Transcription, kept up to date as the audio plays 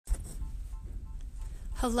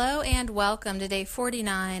Hello and welcome to day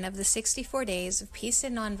 49 of the 64 Days of Peace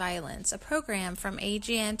and Nonviolence, a program from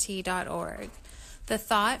agnt.org. The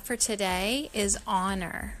thought for today is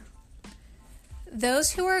honor.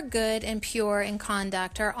 Those who are good and pure in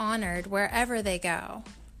conduct are honored wherever they go.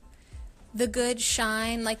 The good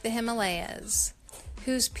shine like the Himalayas,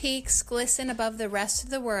 whose peaks glisten above the rest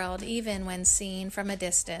of the world even when seen from a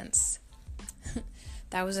distance.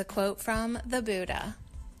 That was a quote from the Buddha.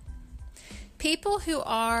 People who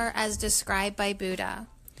are as described by Buddha,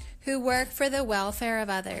 who work for the welfare of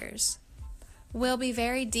others, will be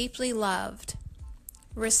very deeply loved,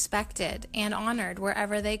 respected, and honored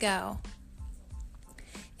wherever they go.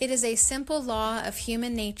 It is a simple law of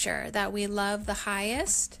human nature that we love the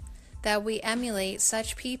highest, that we emulate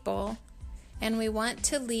such people, and we want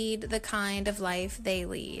to lead the kind of life they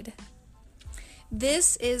lead.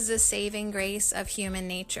 This is the saving grace of human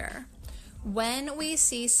nature. When we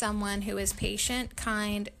see someone who is patient,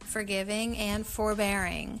 kind, forgiving, and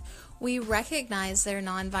forbearing, we recognize their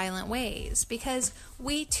nonviolent ways because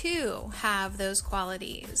we too have those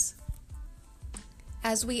qualities.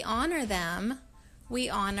 As we honor them, we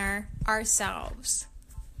honor ourselves.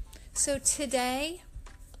 So today,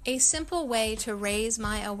 a simple way to raise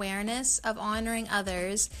my awareness of honoring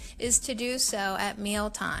others is to do so at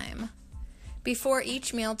mealtime. Before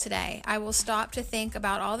each meal today, I will stop to think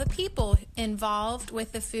about all the people involved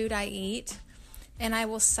with the food I eat, and I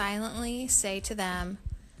will silently say to them,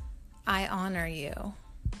 I honor you.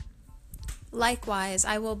 Likewise,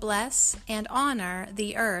 I will bless and honor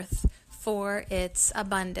the earth for its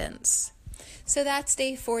abundance. So that's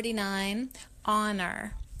day 49,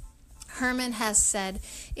 honor. Herman Hesse said,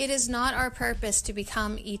 "It is not our purpose to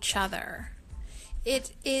become each other.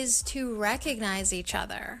 It is to recognize each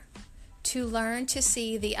other, to learn to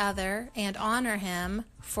see the other and honor him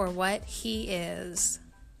for what he is."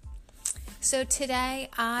 So today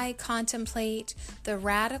I contemplate the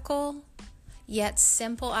radical yet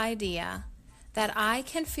simple idea that I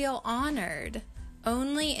can feel honored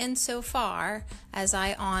only insofar as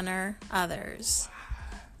I honor others.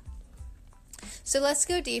 So let's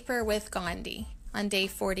go deeper with Gandhi on day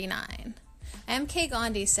 49. M.K.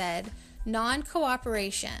 Gandhi said,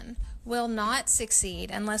 "Non-cooperation will not succeed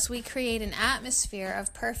unless we create an atmosphere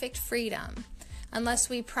of perfect freedom, unless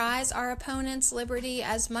we prize our opponent's liberty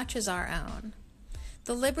as much as our own.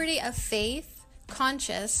 The liberty of faith,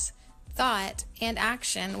 conscience, thought, and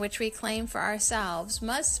action which we claim for ourselves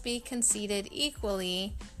must be conceded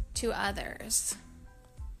equally to others."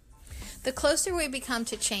 The closer we become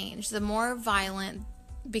to change, the more violent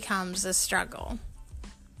becomes the struggle.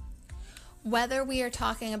 Whether we are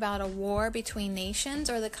talking about a war between nations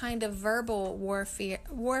or the kind of verbal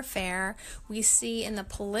warfare we see in the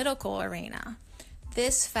political arena,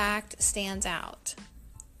 this fact stands out.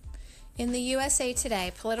 In the USA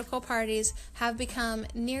today, political parties have become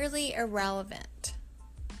nearly irrelevant.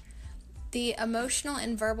 The emotional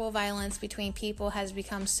and verbal violence between people has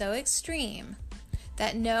become so extreme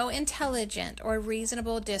that no intelligent or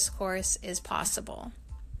reasonable discourse is possible.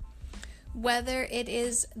 Whether it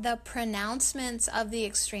is the pronouncements of the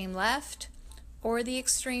extreme left or the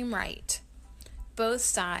extreme right, both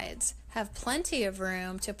sides have plenty of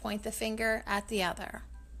room to point the finger at the other.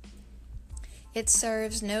 It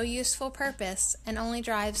serves no useful purpose and only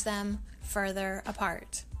drives them further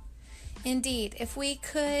apart. Indeed, if we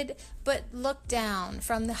could but look down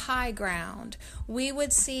from the high ground, we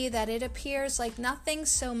would see that it appears like nothing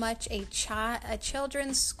so much a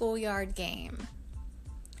children's schoolyard game.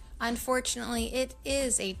 Unfortunately, it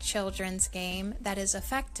is a children's game that is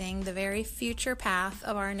affecting the very future path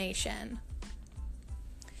of our nation.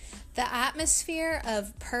 The atmosphere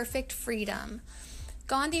of perfect freedom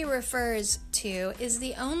Gandhi refers to is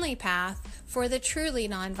the only path for the truly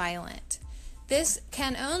nonviolent. This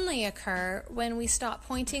can only occur when we stop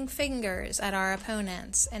pointing fingers at our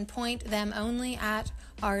opponents and point them only at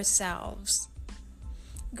ourselves,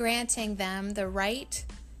 granting them the right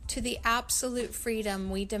to the absolute freedom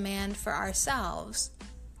we demand for ourselves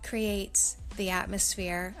creates the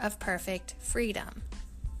atmosphere of perfect freedom.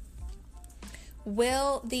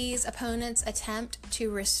 Will these opponents attempt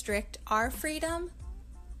to restrict our freedom?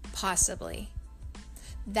 Possibly.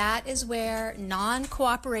 That is where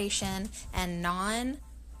non-cooperation and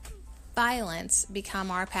non-violence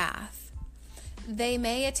become our path. They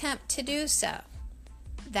may attempt to do so.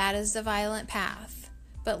 That is the violent path.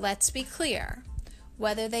 But let's be clear.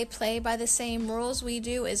 Whether they play by the same rules we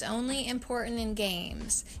do is only important in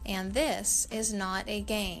games, and this is not a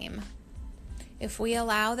game. If we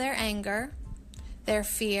allow their anger, their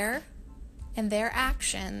fear, and their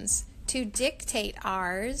actions to dictate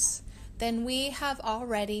ours, then we have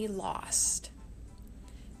already lost.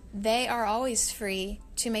 They are always free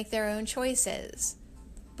to make their own choices,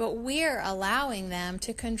 but we're allowing them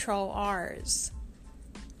to control ours.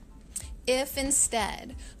 If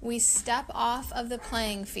instead we step off of the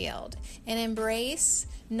playing field and embrace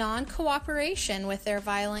non-cooperation with their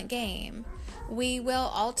violent game, we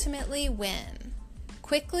will ultimately win.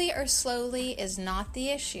 Quickly or slowly is not the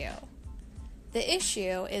issue. The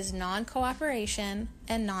issue is non-cooperation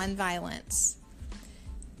and non-violence.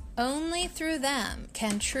 Only through them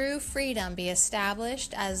can true freedom be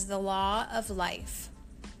established as the law of life.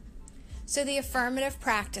 So the affirmative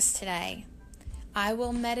practice today: I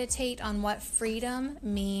will meditate on what freedom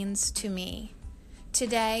means to me.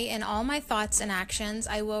 Today, in all my thoughts and actions,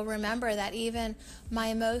 I will remember that even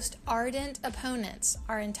my most ardent opponents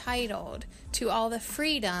are entitled to all the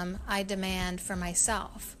freedom I demand for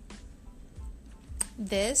myself.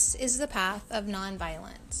 This is the path of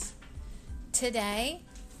nonviolence. Today,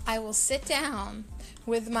 I will sit down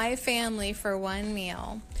with my family for one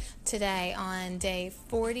meal today on day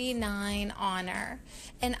 49, honor,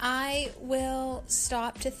 and I will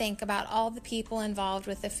stop to think about all the people involved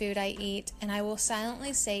with the food I eat, and I will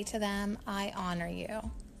silently say to them, I honor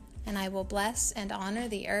you, and I will bless and honor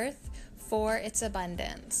the earth for its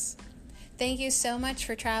abundance. Thank you so much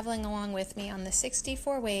for traveling along with me on the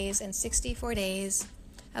 64 ways and 64 days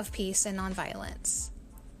of peace and nonviolence.